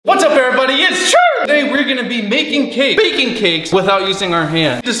gonna be making baking cakes without using our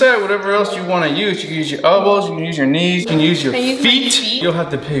hands. Decide whatever else you wanna use. You can use your elbows, you can use your knees, you can use your feet. You'll have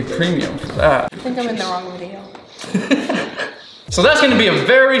to pay premium for that. I think I'm in the wrong video. So that's gonna be a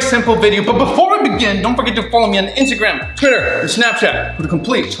very simple video, but before we begin, don't forget to follow me on Instagram, Twitter, and Snapchat for the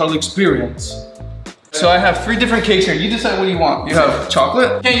complete Charlie experience. So I have 3 different cakes here. You decide what you want. You have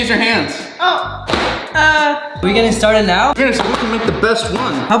chocolate. You can't use your hands. Oh. Are we getting started now? We're gonna can make the best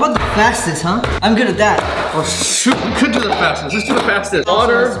one. How about the fastest, huh? I'm good at that. Oh shoot, we could do the fastest. Let's do the fastest.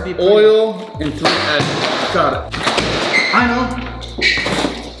 Water, oil, and 3 eggs. Got it. I know.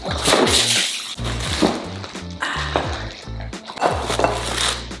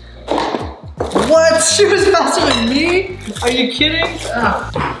 What? She was faster than me? Are you kidding?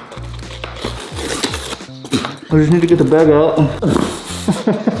 I just need to get the bag out.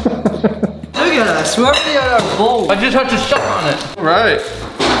 Look at us, we're already at our bowl. I just have to suck on it. All right.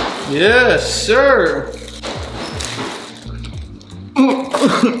 Yes, sir.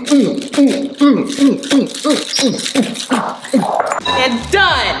 And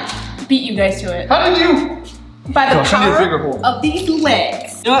done. Beat you guys to it. How did you? By the power bigger hole. of these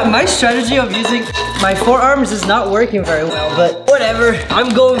legs. You know what, my strategy of using my forearms is not working very well, but whatever, I'm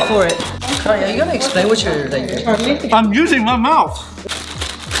going for it. Charlie, are you gonna explain what you're like? I'm using my mouth.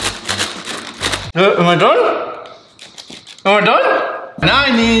 Am I done? Am I done? Now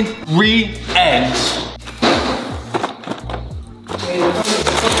I need 3 eggs.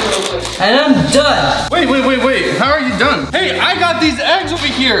 And I'm done. Wait. How are you done? Hey, I got these eggs over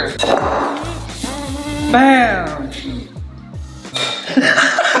here. Bam.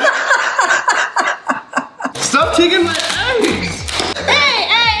 Stop taking my eggs. Hey!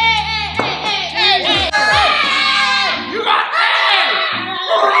 You got eggs.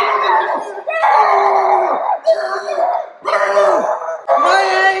 My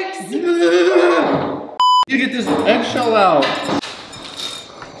eggs. You get this eggshell out.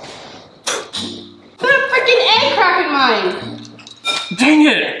 Put a freaking egg crack in mine. Dang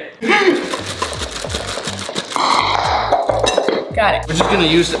it. Got it. We're just gonna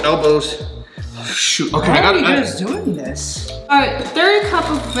use the elbows. Oh, shoot. Okay, How are you guys doing this? Alright, 1/3 cup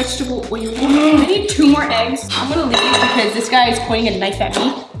of vegetable oil. I need 2 more eggs. I'm gonna leave because this guy is pointing a knife at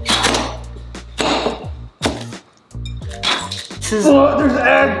me. This is there's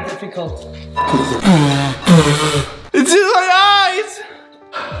egg. Difficult. It's in my eyes.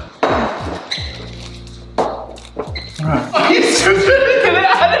 Are you stupid? Get it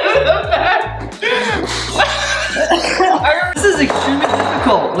out of the bag. This is extremely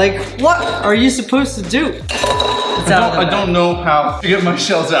difficult. Like, what are you supposed to do? I don't know how to get my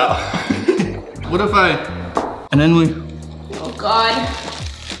shells out. What if and then we... Oh God.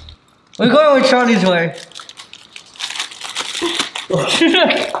 We're going with Charlie's way.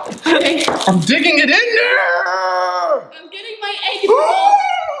 I'm digging it in there! I'm getting my egg roll.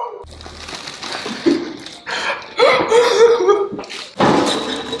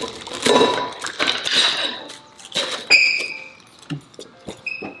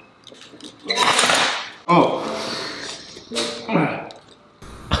 Oh.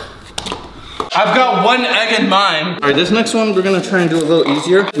 I've got 1 egg in mine. All right, this next one, we're gonna try and do a little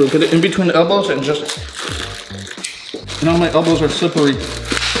easier. We'll get it in between the elbows and just, you know, my elbows are slippery.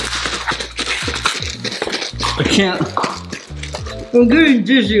 I can't. I'm getting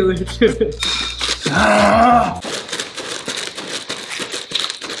dizzy with it.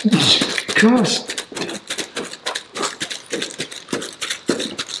 Gosh.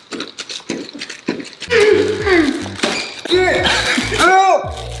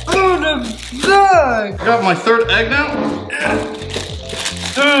 Got my 3rd egg now.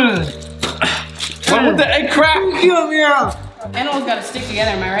 Why would the egg crack? Yeah. Animals gotta stick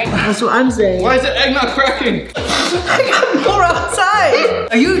together, am I right? That's what I'm saying. Why is the egg not cracking? I got more outside.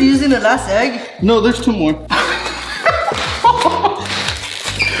 Are you using the last egg? No, there's 2 more. No,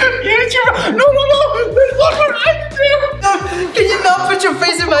 there's 1 more egg there. No, can you not put your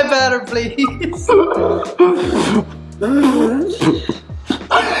face in my batter, please?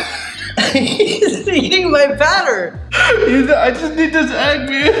 He's eating my batter. I just need this egg,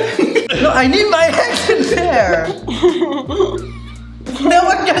 man. No, I need my eggs in there. No,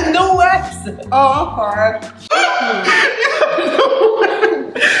 I got no eggs. Oh, hard.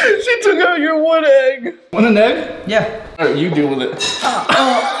 She took out your 1 egg. Want an egg? Yeah. All right, you deal with it.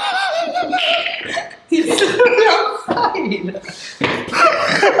 He's outside.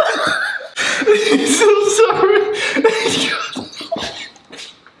 I'm so sorry.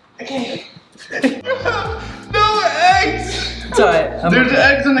 Okay. No eggs. It's alright. There's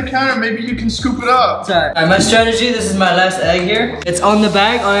eggs in the counter, maybe you can scoop it up. Sorry. Alright, my strategy, this is my last egg here. It's on the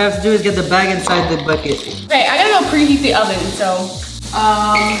bag. All I have to do is get the bag inside the bucket. Okay, I gotta go preheat the oven, so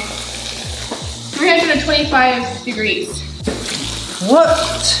 325 degrees.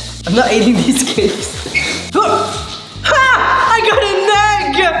 What? I'm not eating these cakes. Ha! I got an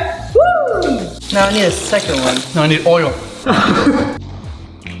egg! Woo! Now I need a second one. No, I need oil.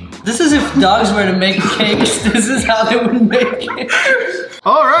 This is if dogs were to make cakes, this is how they would make it.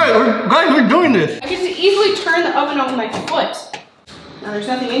 All right, guys, we're doing this. I can just easily turn the oven on with my foot. Now there's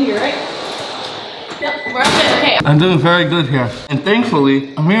nothing in here, right? Yep, we're good, okay. I'm doing very good here. And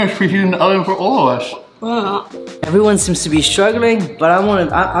thankfully, Amira's preheating the oven for all of us. Everyone seems to be struggling, but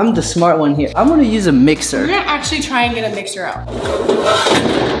I'm the smart one here. I'm gonna use a mixer. We're gonna actually try and get a mixer out.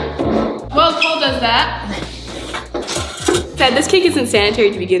 Well, Cole does that. Dad, this cake isn't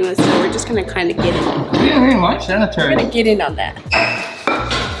sanitary to begin with, so we're just gonna kind of get in. Yeah, I ain't like sanitary. We're gonna get in on that.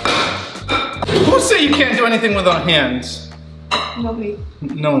 Who said you can't do anything with our hands? Nobody.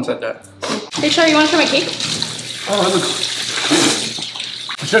 No one said that. Hey, Charlie, you wanna try my cake? Oh, that looks...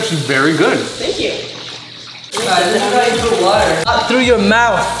 It's actually very good. Thank you. Alright, this is how you put water. Not through your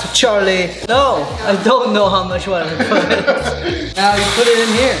mouth, Charlie. No, I don't know how much water to put in. Now you put it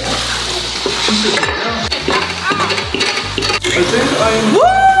in here. Woo!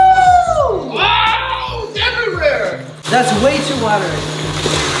 Wow! It's everywhere! That's way too watery.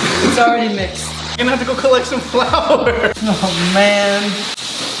 It's already mixed. You're gonna have to go collect some flour. Oh man.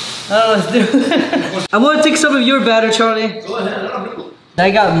 I don't know what to do. I'm gonna take some of your batter, Charlie. Go ahead, I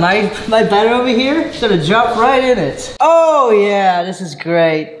got my batter over here. It's gonna drop right in it. Oh yeah, this is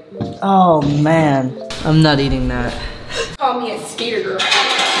great. Oh man. I'm not eating that. Call me a skater girl.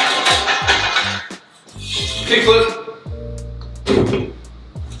 Kickflip.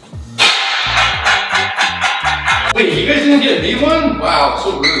 Wait, you guys didn't get me one? Wow,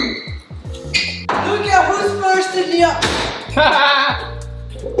 so rude. Look at who's first in the up.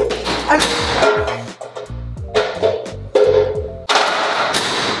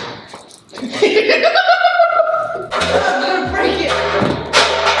 I'm gonna break it.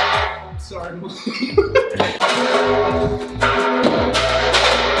 Sorry.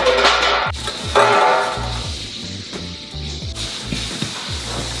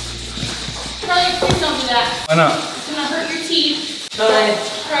 Charlie, please don't do that. Why not? It's gonna hurt your teeth. Charlie.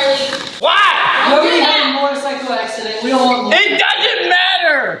 Charlie. What? You already had a motorcycle accident. We don't want It doesn't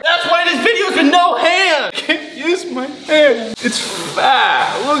matter! That's why this video's with no hand! I can't use my hand. It's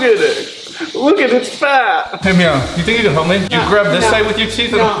fat. Look at it. Look at it, it's fat. Hey Mia, you think you can help me? You grab this side with your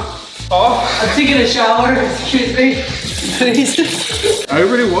teeth and off? I'm taking a shower. Excuse me. Please. I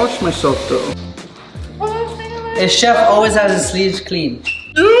already washed myself though. A chef always has his sleeves clean.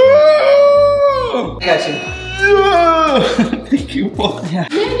 I got you. Thank you. Yeah.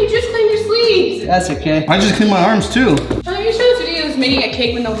 Man, you just cleaned your sleeves. That's okay. I just cleaned my arms too. Are you sure this video is making a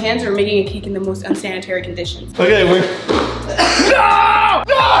cake with no hands or making a cake in the most unsanitary conditions? Okay, we're... No!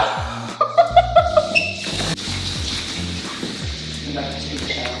 No!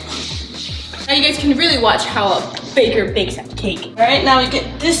 Now you guys can really watch how a baker bakes a cake. All right, now we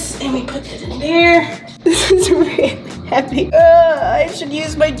get this and we put it in there. This is really heavy. I should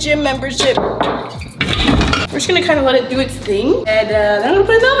use my gym membership. We're just gonna kind of let it do its thing, and then I'm gonna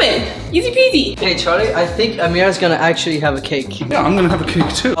put it in the oven. Easy peasy. Hey Charlie, I think Amira's gonna actually have a cake. Yeah, I'm gonna have a cake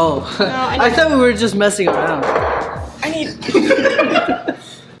too. Oh, No, I thought we were just messing around. I need.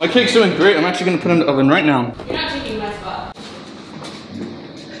 My cake's doing great. I'm actually gonna put it in the oven right now. You're not taking my spot.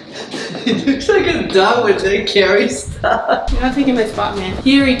 It looks like a dog when they carry stuff. You're not taking my spot, man.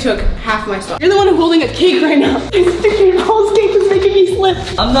 He already took half my spot. You're the one who's holding a cake right now. Sticking Paul's cake is making me slip.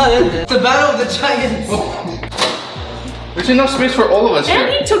 I'm not in this. It's the battle of the giants. There's enough space for all of us And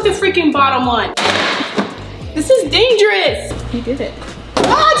here. he took the freaking bottom one. This is dangerous. He did it.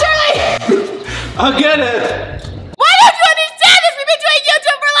 Oh, Charlie! I'll get it. Why don't you understand this? We've been doing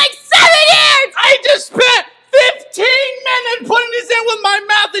YouTube for like 7 years! I just spent 15 minutes putting this in with my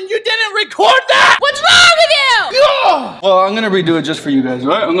mouth and you didn't record that! What's wrong with you? Oh! Well, I'm gonna redo it just for you guys,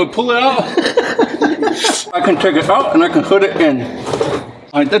 right? I'm gonna pull it out. I can take it out and I can put it in.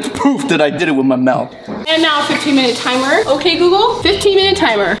 All right, that's proof that I did it with my mouth. And now a 15-minute timer. Okay, Google, 15-minute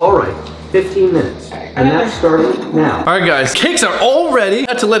timer. All right, 15 minutes. And that's starting now. All right, guys, cakes are all ready.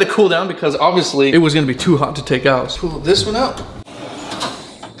 I had to let it cool down because obviously it was gonna be too hot to take out. Let's pull this one out.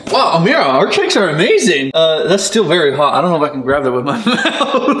 Wow, Amira, our cakes are amazing. That's still very hot. I don't know if I can grab that with my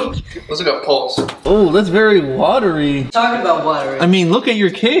mouth. Let's look at Paul's. Oh, that's very watery. Talking about water. I mean, look at your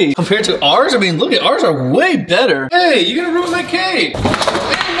cake. Compared to ours, I mean, look at ours are way better. Hey, you're gonna ruin my cake.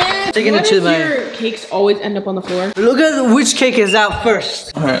 Hey, man. Taking Why it to does my. your cakes always end up on the floor? Look at which cake is out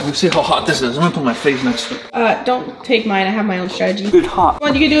first. All right, let's see how hot this is. I'm gonna put my face next to it. Don't take mine. I have my own strategy. It's hot. Come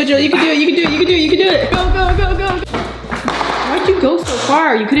on, you can do it, Joe. You can do it. You can do it. You can do it. You can do it. Go, go, go, go. Why'd you go so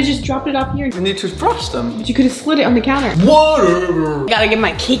far? You could have just dropped it off here. I need to frost them. But you could have slid it on the counter. Whatever. I gotta get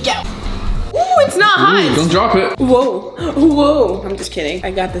my cake out. Ooh, it's not hot. Don't drop it. Whoa, whoa. I'm just kidding.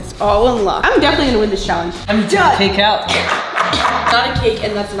 I got this all unlocked. I'm definitely gonna win this challenge. I'm done. Cake out. Not a cake,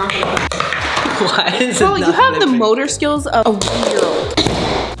 and that's not gonna be. Why is Bro, it you not have the flipping? motor skills of a 1-year-old.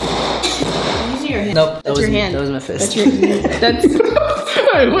 Using your hand. Nope, That's your hand. That was my fist. That's your hand. That's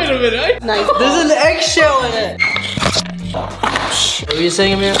Hey, wait a minute. nice. There's an eggshell in it. What were you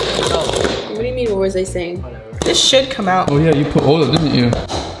saying, Amir? Oh, What do you mean, what was I saying? whatever. This should come out. Oh yeah, you put oil, didn't you?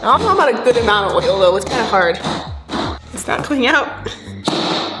 I don't know about a good amount of oil though. It's kind of hard. It's not coming out.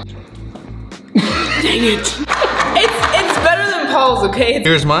 Dang it. It's better than Paul's, okay?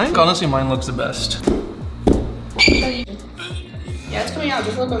 Here's mine. Honestly, mine looks the best. Yeah, it's coming out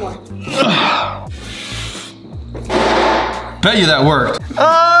just a little bit more. Bet you that worked.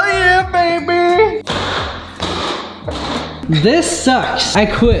 Oh yeah, baby. This sucks. I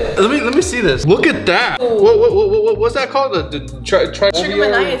quit. Let me see this. Look at that. What's that called?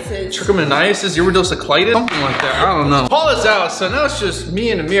 Trichomoniasis. Trichomoniasis, iridocyclitis, something like that. I don't know. Paul is out, so now it's just me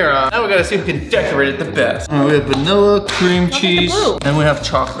and Amira. Now we gotta see if we can decorate it the best. All right, we have vanilla, cream cheese, blue. and we have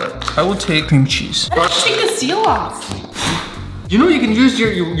chocolate. I will take cream cheese. Let's take the seal off. You know you can use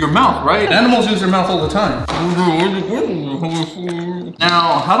your mouth, right? Animals use their mouth all the time.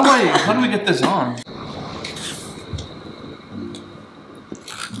 Now, how do we get this on?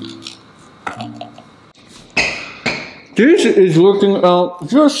 This is working out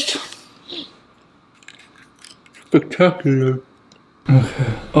just spectacular.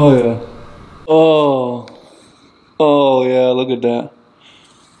 Okay. Oh yeah. Oh yeah, look at that.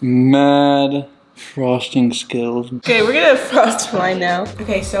 Mad frosting skills. Okay, we're gonna frost mine now.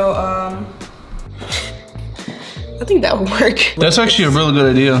 Okay, so I think that will work. That's actually a really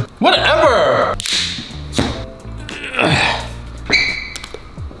good idea. Whatever!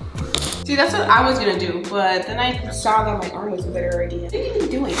 See, that's what I was gonna do, but then I saw that my arm was a better idea. What are you even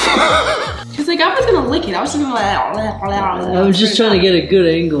doing? Cause like I was gonna lick it. I was just gonna I was just trying to get a good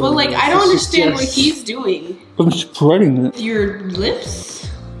angle. But like I don't understand what he's doing. I'm spreading it. With your lips?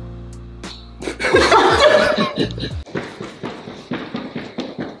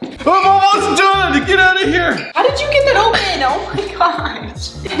 I'm almost done! Get out of here! How did you get that open? Oh my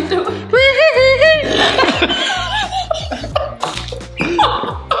gosh.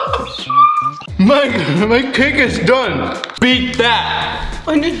 My cake is done. Beat that.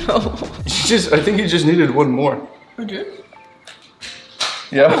 Oh no. I think you just needed one more. I did?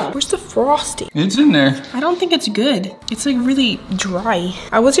 Yeah. Where's the frosting? It's in there. I don't think it's good. It's like really dry.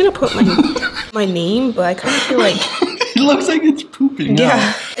 I was gonna put my my name, but I kind of feel like It looks like it's pooping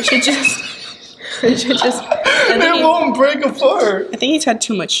yeah. out. I should just. It won't break apart. I think he's had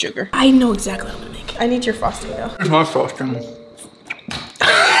too much sugar. I know exactly what I'm gonna make. I need your frosting though. Here's my frosting.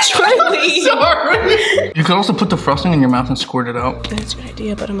 Charlie! Sorry. You could also put the frosting in your mouth and squirt it out. That's a good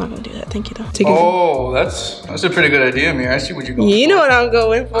idea, but I'm not gonna do that. Thank you though. Take it. Oh, that's a pretty good idea, Amir. I see what you're going for. You know what I'm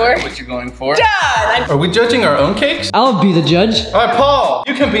going for. I know what you're going for. God! Are we judging our own cakes? I'll be the judge. All right, Paul,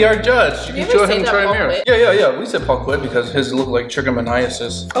 you can be our judge. You we can ever go say ahead and that try Paul Amir. quit? Yeah. We said Paul quit because his looked like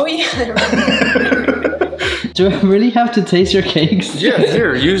trichomoniasis. Oh yeah. Do I really have to taste your cakes? Yeah,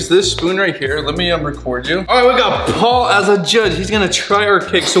 here, use this spoon right here. Let me record you. All right, we got Paul as a judge. He's gonna try our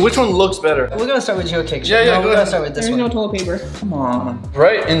cake. So which one looks better? We're gonna start with your cake. Yeah, No, go we're ahead. gonna start with this There's one. no toilet paper. Come on.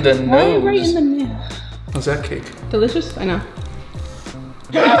 Right in the nose. Right in the middle. What's that cake? Delicious? I know.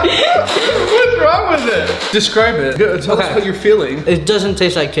 What's wrong with it? Describe it. Tell us what you're feeling. It doesn't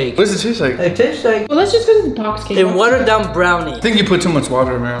taste like cake. What does it taste like? It tastes like Well, that's just because it's box cake. a watered down brownie. I think you put too much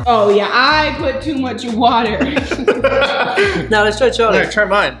water, man. Oh yeah, I put too much water. Now let's try All Charlie. right, try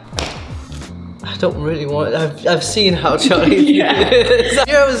mine. I don't really want. I've seen how Charlie is. Yeah,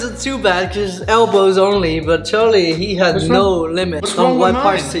 it was too bad because elbows only, but Charlie he had What's no wrong? limit What's wrong on with what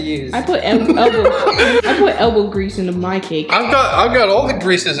parts mine? to use. I put elbow grease into my cake. I've got all the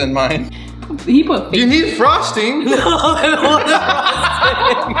greases in mine. He put You need frosting. No, I don't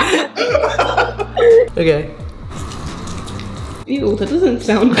want to. Okay. Ew, that doesn't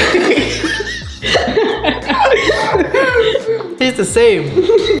sound good. Tastes the same.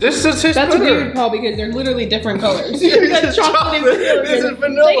 This tastes That's better. weird, Paul, because they're literally different colors. This is chocolate chocolate. and This is They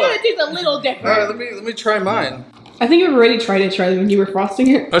vanilla. gotta taste a little different. All right, let me try mine. I think you've already tried it, Charlie, when you were frosting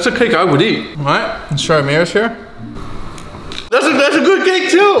it. That's a cake I would eat. All right, let's try Amir's here. That's a good cake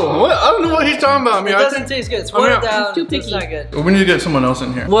too. What? I don't know what he's talking about. I mean, It doesn't taste good. It's watered down. It's too It's picky. not good. We need to get someone else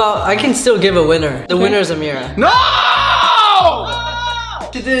in here. Well, I can still give a winner. The winner is Amira. No!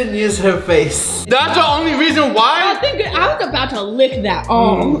 She didn't use her face. That's the only reason why? I was about to lick that.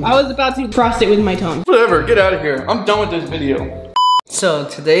 Oh, I was about to frost it with my tongue. Whatever, get out of here. I'm done with this video. So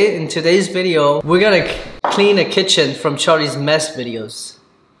in today's video, we're gonna clean a kitchen from Charlie's mess videos.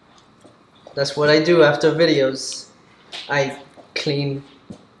 That's what I do after videos. I clean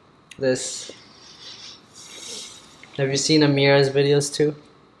this. Have you seen Amira's videos too?